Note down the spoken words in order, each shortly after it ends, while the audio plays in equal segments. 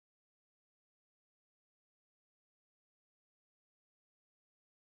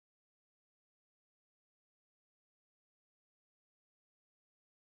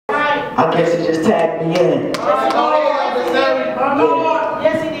I guess he just tagged me in.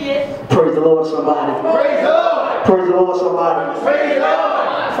 Yes, he did. Praise the Lord, somebody. Praise God. Praise the Lord, somebody. Praise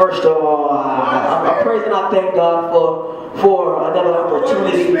God. First of all, I praise and I thank God for another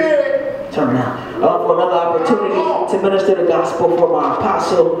opportunity. Turn now. For another opportunity to minister the gospel for my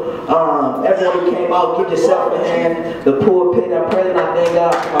apostle. Everyone who came out, give yourself a hand. The pulpit, I pray and I thank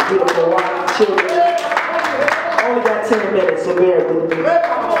God for my beautiful wife, children. I only got 10 minutes, so bear with me.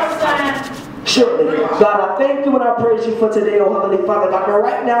 Surely, God, I thank you and I praise you for today, oh Heavenly Father God. But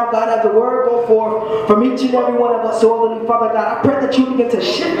right now, God, as the word go forth from each and every one of us, oh Heavenly Father God, I pray that you begin to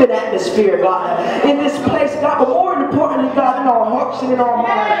shift the atmosphere, God, in this place, God, but more importantly, God, in our hearts and in our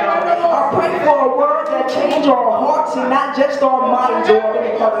minds, God. I pray for a word that change our hearts and not just our minds, oh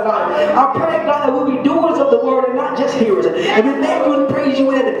Heavenly Father God. I pray, God, that we'll be doers of the word and not just hearers. And we thank you and praise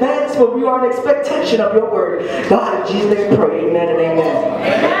you in advance, for we are in expectation of your word. God, in Jesus' name, pray. Amen and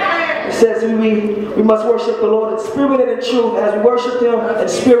amen. It says we must worship the Lord in spirit and in truth. As we worship him in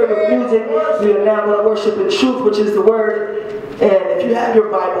spirit with music, we are now going to worship in truth, which is the word. And if you have your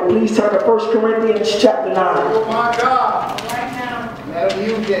Bible, please turn to 1 Corinthians chapter 9. Oh my God. Right now. That'll be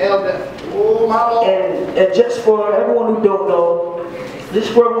you, Elder. Oh my Lord. And just for everyone who don't know,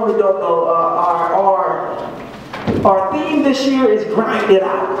 our theme this year is grind it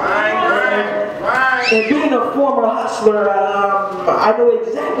out. And being a former hustler, I know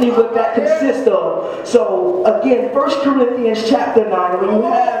exactly what that consists of. So again, 1 Corinthians chapter 9. When you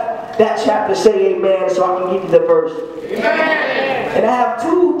have that chapter, say amen, so I can give you the verse. Amen. And I have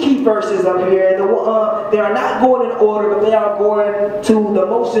two key verses up here. They are not going in order, but they are going to the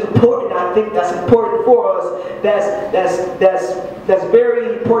most important. I think that's important for us. That's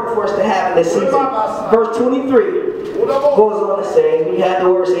very important for us to have in this season. Verse 23 goes on to say, we have the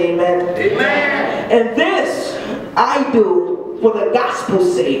words amen. Amen. And this I do for the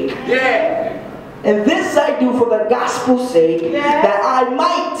gospel's sake. Yeah. And this I do for the gospel's sake, that I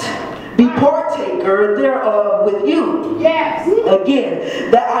might be partaker thereof with you. Yes.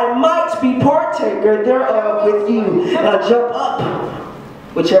 Again, that I might be partaker thereof with you. Now jump up.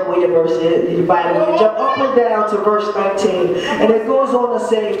 Whichever way your verse is, your Bible, you jump up and down to verse 19. And it goes on to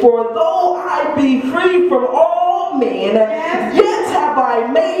say, for though I be free from all men, yet have I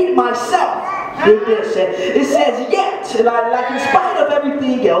made myself. It says yet, and like in spite of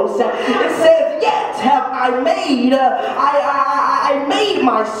everything else, it says yet have I made, I made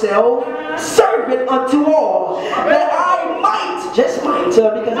myself servant unto all, that I might, just might,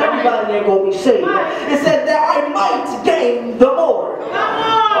 because everybody ain't going to be saved. It says that I might gain the more.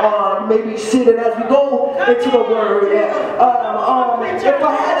 Maybe seated as we go into the word. If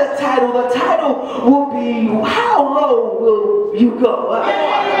I had a title, the title will be, how low will you go?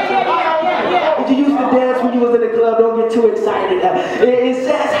 If you used to dance when you was in the club, don't get too excited. It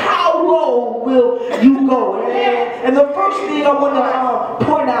says, how low will you go? And the first thing I want to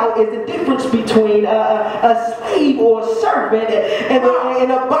point out is the difference between a slave or a servant and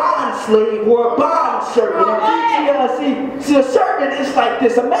a bond slave or a bond servant. See, a servant is like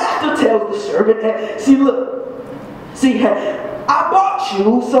this. A master tells the servant, see, look, I bought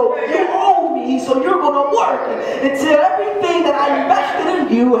you, so you owe me, so you're going to work until everything that I invested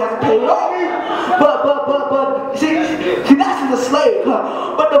in you has paid off. But see, that's the slave.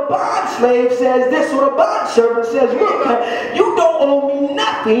 But the bond slave says this, or the bond servant says, look, you don't owe me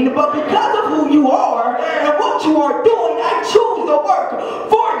nothing, but because of who you are and what you are doing, I choose to work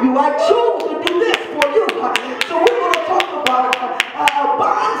for you. I choose to do this for you. So we're going to talk about a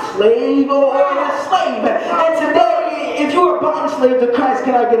bond slave or a slave. And today, if you're a bond slave to Christ,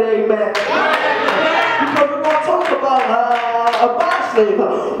 can I get an amen? Because we're going to talk about a bond slave,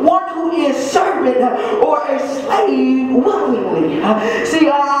 one who is servant or a slave willingly. See,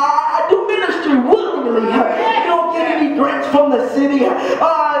 I do ministry willingly. We don't get any grants from the city.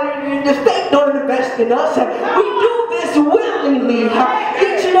 The state don't invest in us. We do this willingly.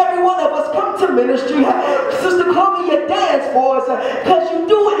 Each and every one of us come to ministry. Sister Chloe, you dance for us because you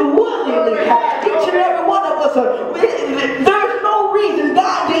do it willingly. Each and every one of us, there's no reason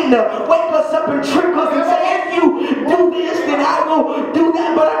God didn't wake us up and trick us and say, if you do this, then I will do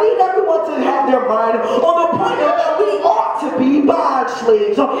that. But I need everyone to have their mind on the point of that we ought to be bond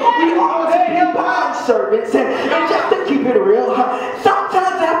slaves. We ought to be bond servants. And just to keep it real,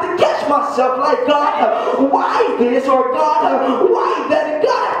 sometimes I have to catch myself like, God, why this? Or God, why that? And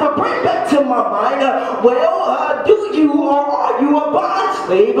God has to bring back to my mind, do you or are you a bond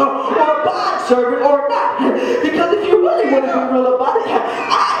slave or a bond servant or not? Because if you really want to be real about it,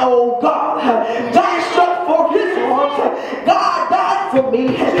 I owe God. God struck for his arms. God died for me.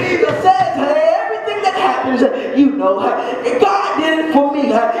 Jesus says, hey, everything that happens, you know, God did it for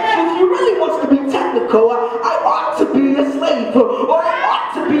me. If he really wants to be technical, I ought to be a slave, or I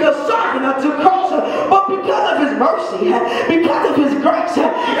ought to be a servant unto Christ. But because of his mercy, because of his grace,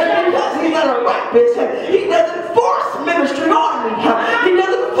 and because he's not a rapist, he doesn't force ministry on me. He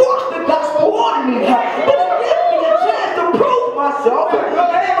doesn't force the gospel on me. But he gives me a chance to prove myself and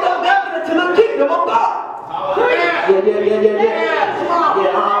able to make it into the kingdom of God.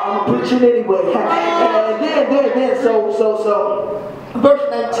 Yeah, I'm preaching anyway. And then, so, verse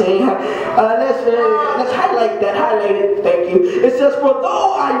 19, let's highlight that, highlight it, thank you. It says, for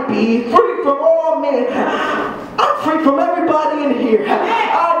though I be free from all men, I'm free from everybody in here.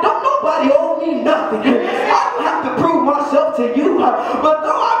 Don't nobody owe me nothing. I don't have to prove myself to you. But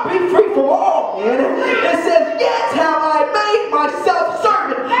though I be free from all men, it says, yet have I made myself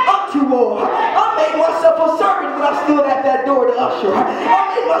servant unto all. I made myself a servant when I stood at that door to usher. I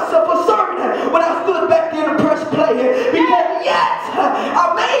made myself a servant when I stood back there to press play. Because yet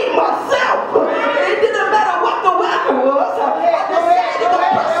I made myself. It didn't matter what the weather was. I decided to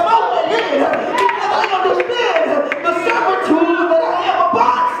press my way in because I understand the servitude that I am a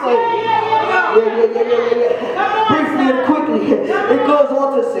bond slave. Briefly and quickly, it goes on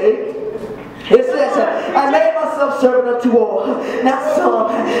to say, it says, I made myself servant unto all, not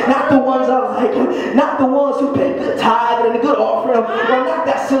some, not the ones I like, not the ones who pay good tithe and a good offering, or not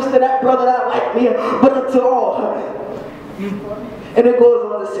that sister, that brother that like me, but unto all. And it goes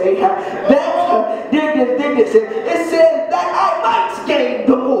on to say, dig this. It says that I might gain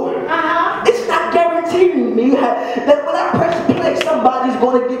the more. It's not guaranteeing me that when I press play, somebody's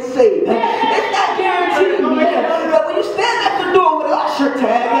going to get saved. It's not guaranteeing me that when you stand at the door with an usher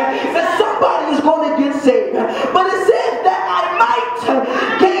tag, that somebody is going to get saved. But it says that I might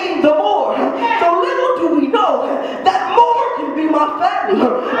gain the more. So little do we know that more can be my family,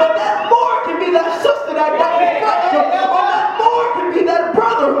 or that more can be that sister that got me touched, or that more can be that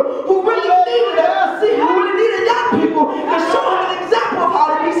brother who really needed us, who really needed young people to show him an example of how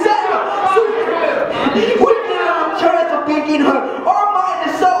to be saved. So we get on a chance of thinking our mind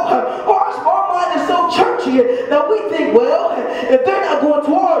is so churchy that we think, well, if they're not going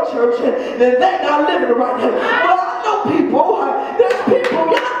to our church, then they're not living right. Well, I know people, there's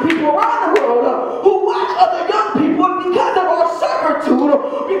people, young people around the world who watch other young people, and because of our servitude,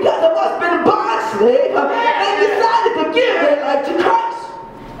 because of us being bond slaves, they decided to give their life to Christ.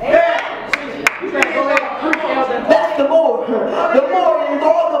 That's the more. The more is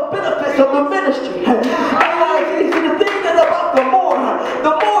all the benefits of the ministry. See, the thing is about the more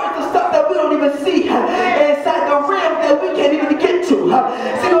is the stuff that we don't even see inside the realm that we can't even get to.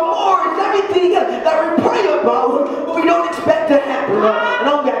 See, the more is everything that we pray about, but we don't expect to happen. And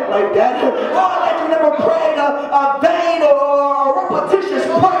don't get like that. Like you never prayed a vain or a repetitious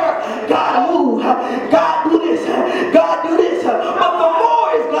prayer. God move. God do this. God do this. But the more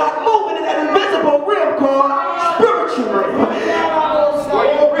is God moving in that invisible realm called spiritual realm.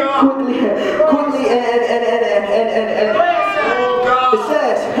 Quickly, and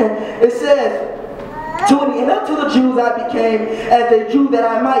it says, and unto the Jews I became as a Jew that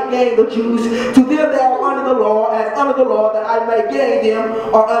I might gain the Jews. To them that are under the law, as under the law that I might gain them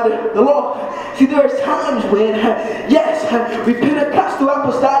are under the law. See, there's times when, yes, we Pentecostal,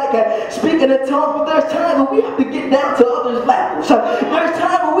 apostolic, speaking in tongues, but there's times when we have to get down to others' levels. There's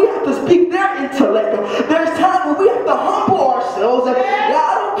times when we have to speak their intellect. There's times when we have to humble ourselves. I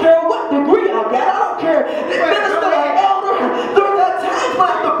don't care what degree I got. I don't care if minister or elder. There's times when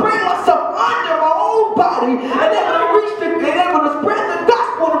I have to bring myself under my own body and able to reach able to spread the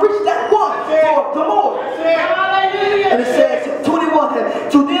gospel to reach that one for the more. And it says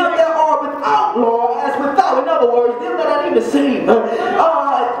 21, to them that are without law as without. In other words, them that are even saved. A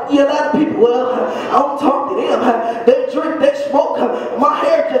lot of people, well, I don't talk to them. They drink, they smoke. My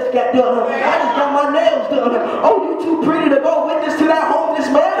hair just got done. I just got my nails done. Oh, you too pretty to go witness to that homeless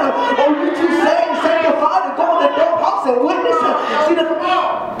man. Oh, you too saved, sanctified to go in the dope house and witness. See, let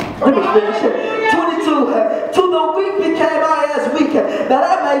me finish. 22. To the weak became I as weak, that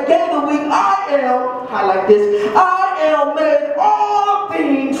I may gain the weak. I like this. I am made all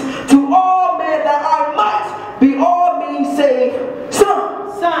things to all men that I might be all means save some.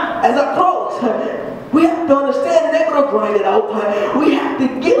 As I close, we have to understand and able to grind it out. We have to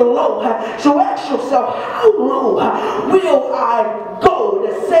get low. So ask yourself, how low will I go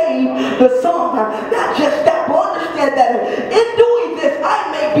to save the some? Not just that, but understand that in doing this, I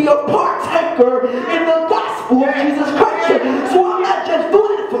may be a partaker in the gospel of Jesus Christ. So I'm not just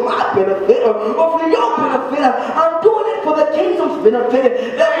doing it for my benefit or for your benefit. I'm doing it for the kingdom's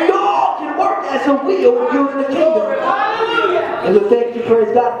benefit, that we all can work as a wheel in the kingdom. And so thank you,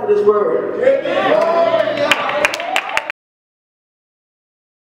 praise God, for this word.